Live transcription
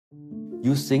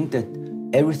You think that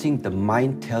everything the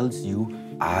mind tells you,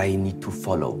 I need to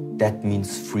follow. That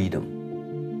means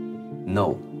freedom.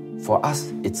 No, for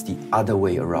us, it's the other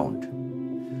way around.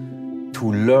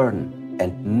 To learn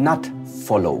and not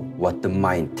follow what the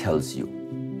mind tells you.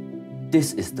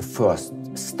 This is the first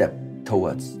step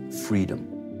towards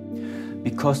freedom.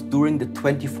 Because during the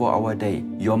 24-hour day,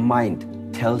 your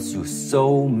mind tells you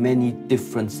so many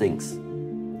different things.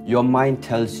 Your mind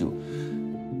tells you,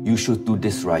 you should do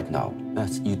this right now.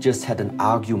 You just had an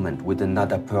argument with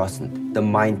another person. The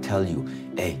mind tells you,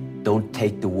 hey, don't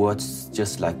take the words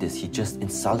just like this. He just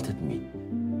insulted me.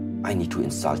 I need to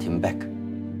insult him back.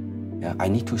 Yeah, I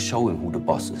need to show him who the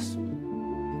boss is.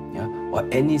 Yeah? Or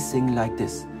anything like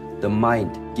this. The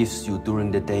mind gives you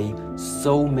during the day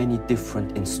so many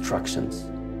different instructions.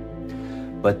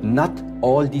 But not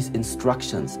all these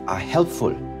instructions are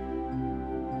helpful.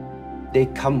 They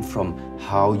come from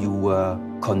how you were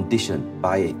conditioned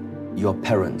by your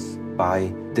parents,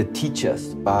 by the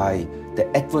teachers, by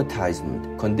the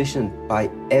advertisement, conditioned by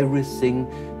everything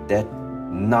that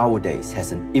nowadays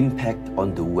has an impact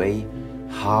on the way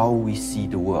how we see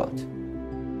the world.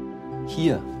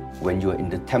 Here, when you're in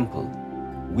the temple,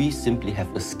 we simply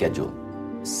have a schedule.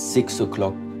 6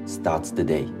 o'clock starts the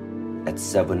day. At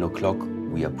 7 o'clock,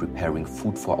 we are preparing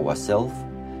food for ourselves.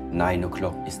 9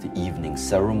 o'clock is the evening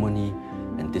ceremony,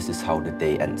 and this is how the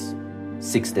day ends.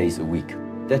 6 days a week.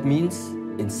 That means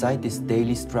inside this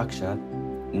daily structure,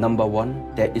 number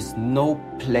one, there is no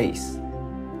place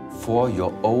for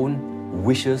your own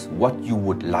wishes, what you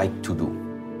would like to do.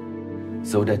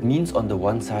 So that means on the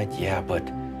one side, yeah, but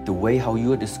the way how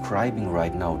you're describing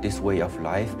right now, this way of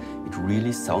life, it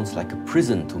really sounds like a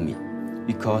prison to me,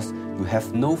 because you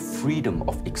have no freedom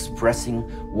of expressing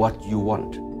what you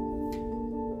want.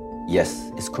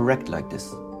 Yes, it's correct like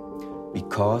this,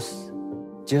 because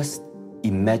just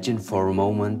imagine for a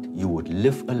moment you would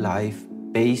live a life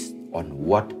based on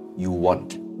what you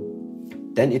want.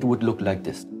 Then it would look like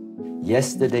this.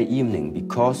 Yesterday evening,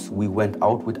 because we went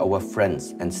out with our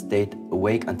friends and stayed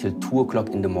awake until 2 o'clock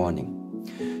in the morning,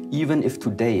 even if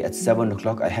today at 7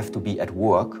 o'clock I have to be at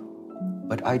work,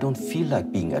 but I don't feel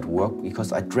like being at work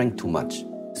because I drank too much.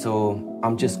 So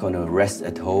I'm just gonna rest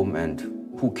at home, and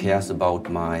who cares about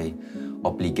my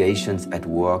obligations at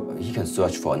work? He can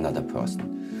search for another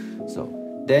person. So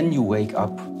then you wake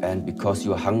up, and because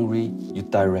you're hungry, you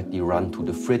directly run to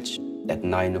the fridge. At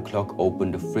 9 o'clock,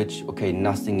 open the fridge. Okay,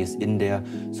 nothing is in there.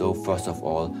 So first of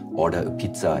all, order a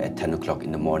pizza at 10 o'clock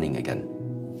in the morning again.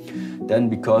 Then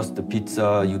because the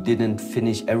pizza, you didn't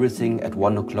finish everything, at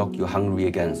 1 o'clock you're hungry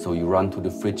again. So you run to the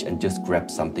fridge and just grab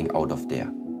something out of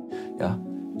there. Yeah?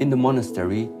 In the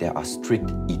monastery, there are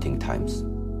strict eating times.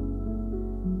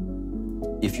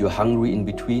 If you're hungry in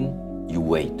between, you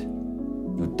wait.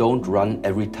 You don't run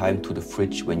every time to the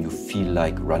fridge when you feel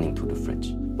like running to the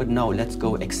fridge. But now let's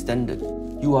go extended.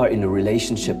 You are in a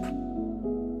relationship,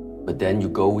 but then you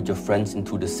go with your friends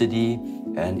into the city,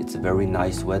 and it's a very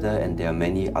nice weather, and there are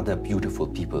many other beautiful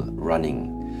people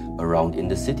running around in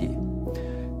the city.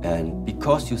 And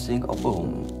because you think, oh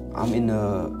boom, I'm in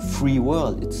a free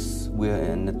world, we're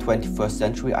in the 21st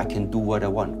century, I can do what I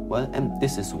want. Well, and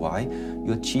this is why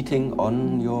you're cheating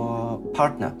on your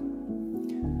partner.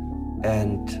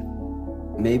 And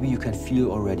maybe you can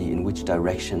feel already in which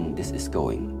direction this is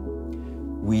going.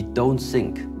 We don't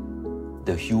think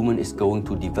the human is going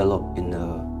to develop in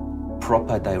a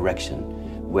proper direction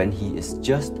when he is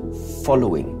just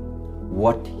following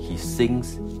what he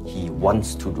thinks he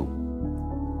wants to do.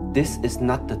 This is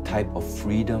not the type of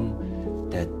freedom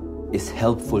that is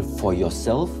helpful for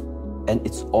yourself, and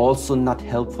it's also not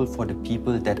helpful for the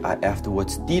people that are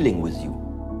afterwards dealing with you.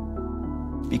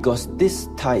 Because this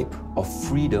type of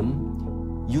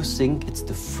freedom, you think it's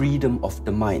the freedom of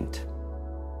the mind.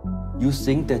 You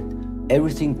think that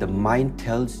everything the mind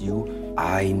tells you,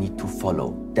 I need to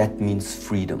follow. That means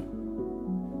freedom.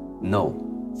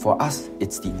 No, for us,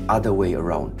 it's the other way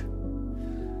around.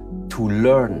 To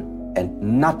learn and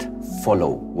not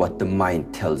follow what the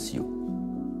mind tells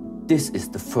you. This is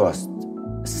the first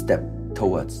step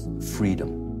towards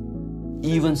freedom.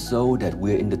 Even so that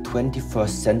we're in the 21st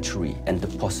century and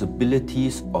the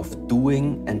possibilities of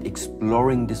doing and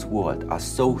exploring this world are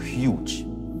so huge,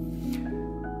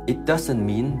 it doesn't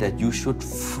mean that you should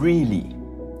freely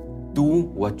do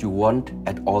what you want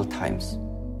at all times.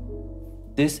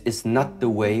 This is not the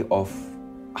way of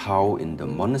how in the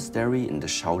monastery, in the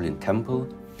Shaolin temple,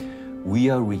 we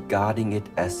are regarding it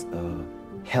as a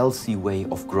healthy way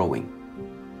of growing.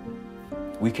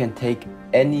 We can take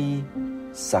any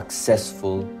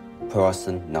successful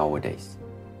person nowadays.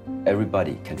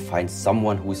 Everybody can find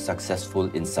someone who is successful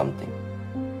in something.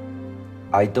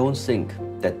 I don't think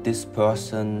that this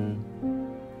person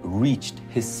reached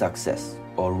his success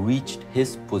or reached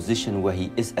his position where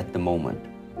he is at the moment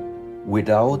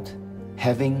without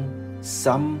having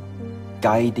some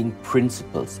guiding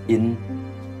principles in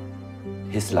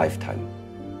his lifetime.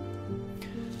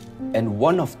 And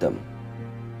one of them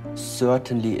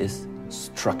certainly is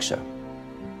structure.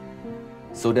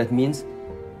 So that means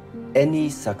any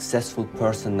successful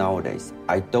person nowadays,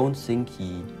 I don't think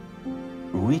he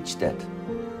reached that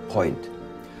point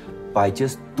by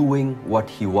just doing what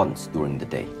he wants during the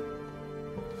day.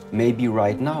 Maybe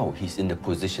right now he's in the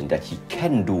position that he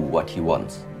can do what he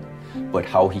wants, but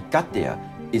how he got there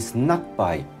is not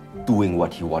by doing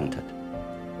what he wanted.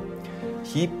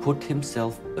 He put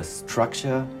himself a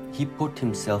structure, he put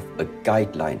himself a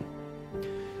guideline,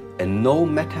 and no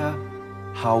matter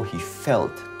how he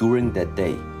felt during that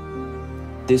day,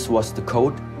 this was the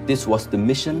code, this was the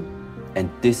mission, and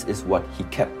this is what he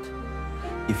kept.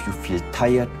 If you feel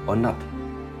tired or not,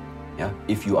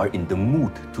 if you are in the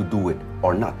mood to do it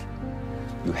or not,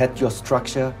 you had your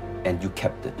structure and you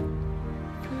kept it.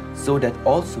 So that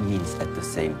also means at the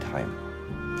same time,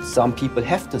 some people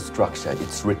have the structure,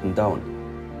 it's written down,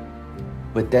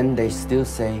 but then they still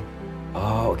say,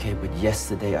 oh, okay, but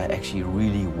yesterday I actually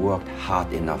really worked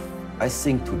hard enough. I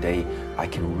think today I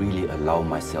can really allow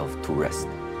myself to rest.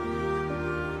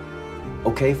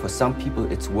 Okay, for some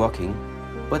people it's working,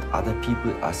 but other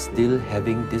people are still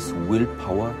having this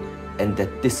willpower and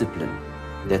that discipline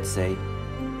that say,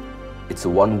 it's a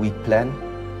 1 week plan,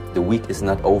 the week is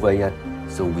not over yet,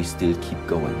 so we still keep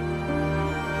going.